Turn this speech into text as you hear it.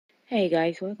Hey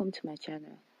guys, welcome to my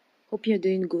channel. Hope you're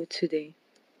doing good today.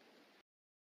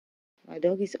 My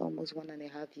dog is almost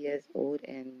 1.5 years old,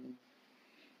 and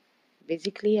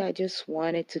basically I just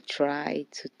wanted to try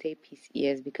to tape his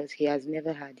ears because he has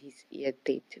never had his ear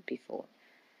taped before.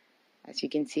 As you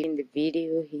can see in the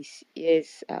video, his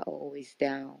ears are always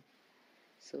down.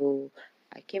 So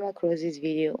I came across this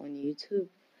video on YouTube,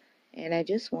 and I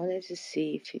just wanted to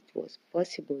see if it was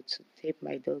possible to tape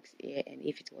my dog's ear and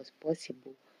if it was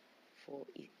possible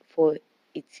for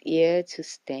its ear to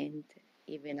stand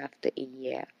even after a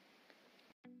year.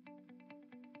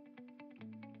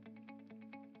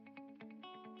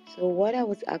 So what I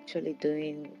was actually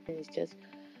doing is just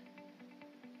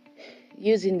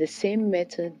using the same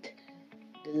method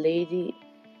the lady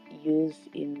used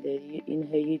in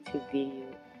her YouTube video.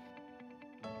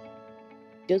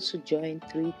 Just to join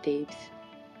 3 tapes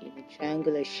in a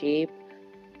triangular shape,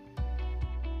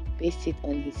 paste it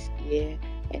on his ear,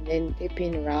 and then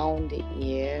taping around the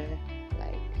ear.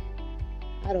 Like,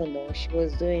 I don't know, she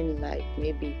was doing like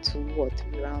maybe 2 or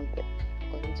 3 rounds, but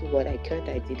according to what I cut,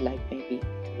 I did like maybe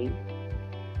 3.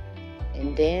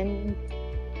 And then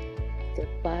the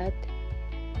part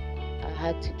I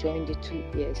had to join the 2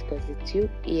 ears, because the 2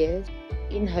 ears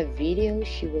in her video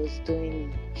she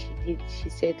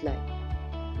said like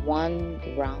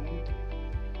 1 round,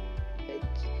 but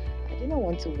I didn't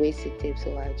want to waste the tape,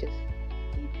 so I just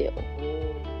did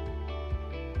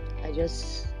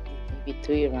maybe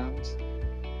 3 rounds.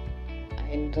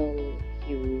 I know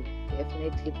he will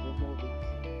definitely remove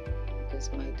it because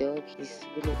my dog is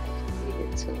really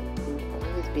agitated, so he will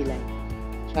always be like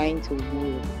trying to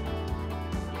move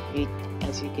it.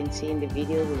 As you can see in the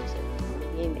video, he was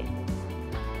moving,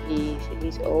 and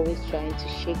he's always trying to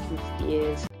shake his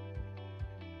ears.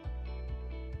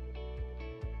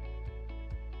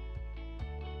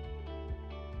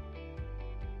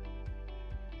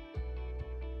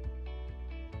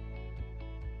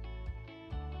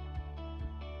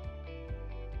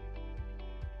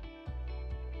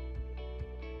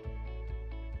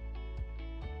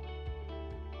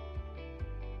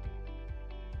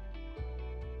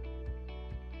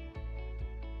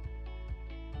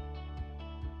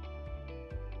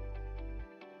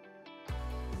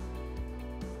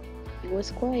 It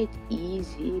was quite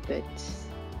easy, but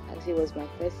as it was my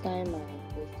first time, I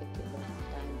wasted a lot of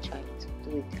time trying to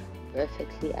do it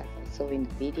perfectly as I saw in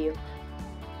the video,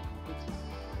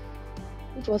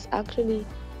 which was actually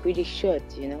pretty short.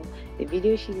 The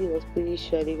video she did was pretty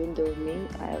short, even though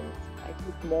I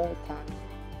took more time,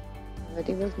 but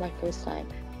it was my first time.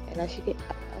 And as she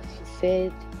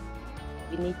said,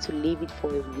 we need to leave it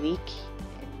for a week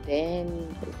and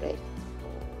then rest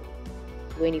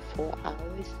for 24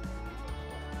 hours.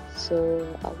 So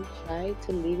I will try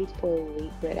to leave it for a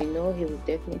week, but I know he will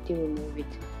definitely remove it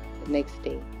the next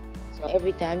day. So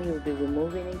every time he will be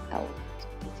removing it, I will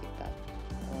put it back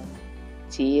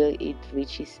till it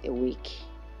reaches a week.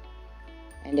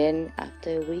 And then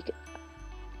after a week,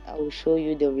 I will show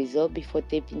you the result before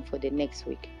taping for the next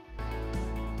week.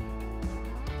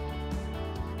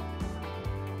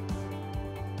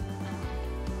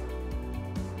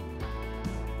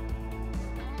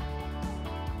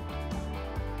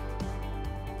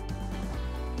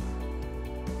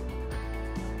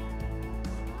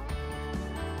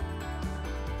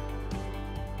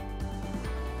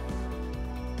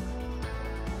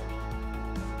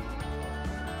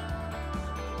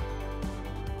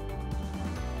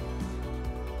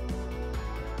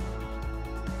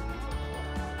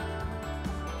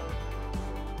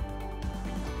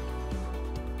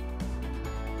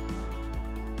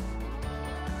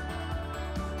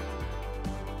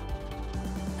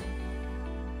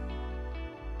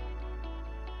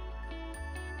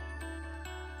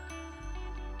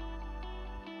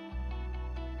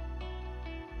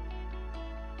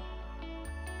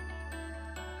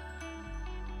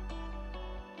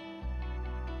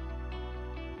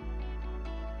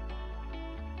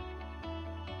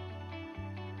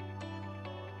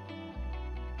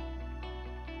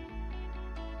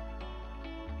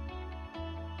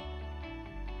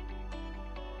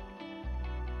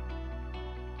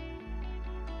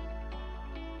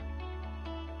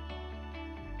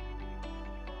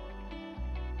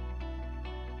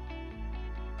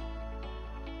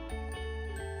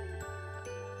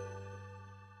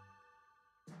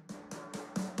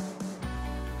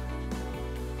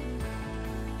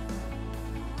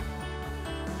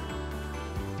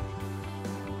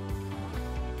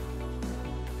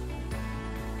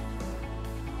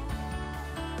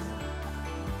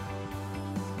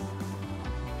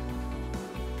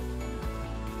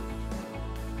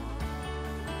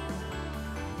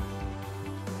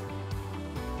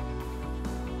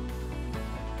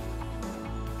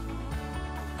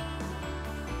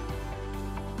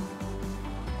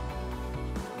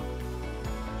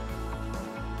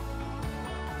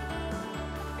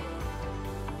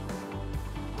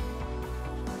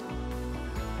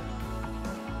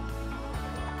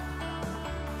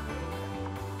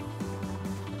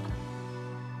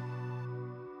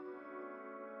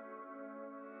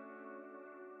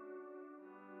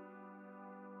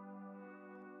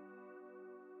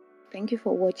 Thank you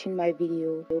for watching my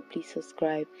video. Please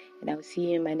subscribe, and I'll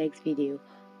see you in my next video.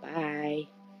 Bye.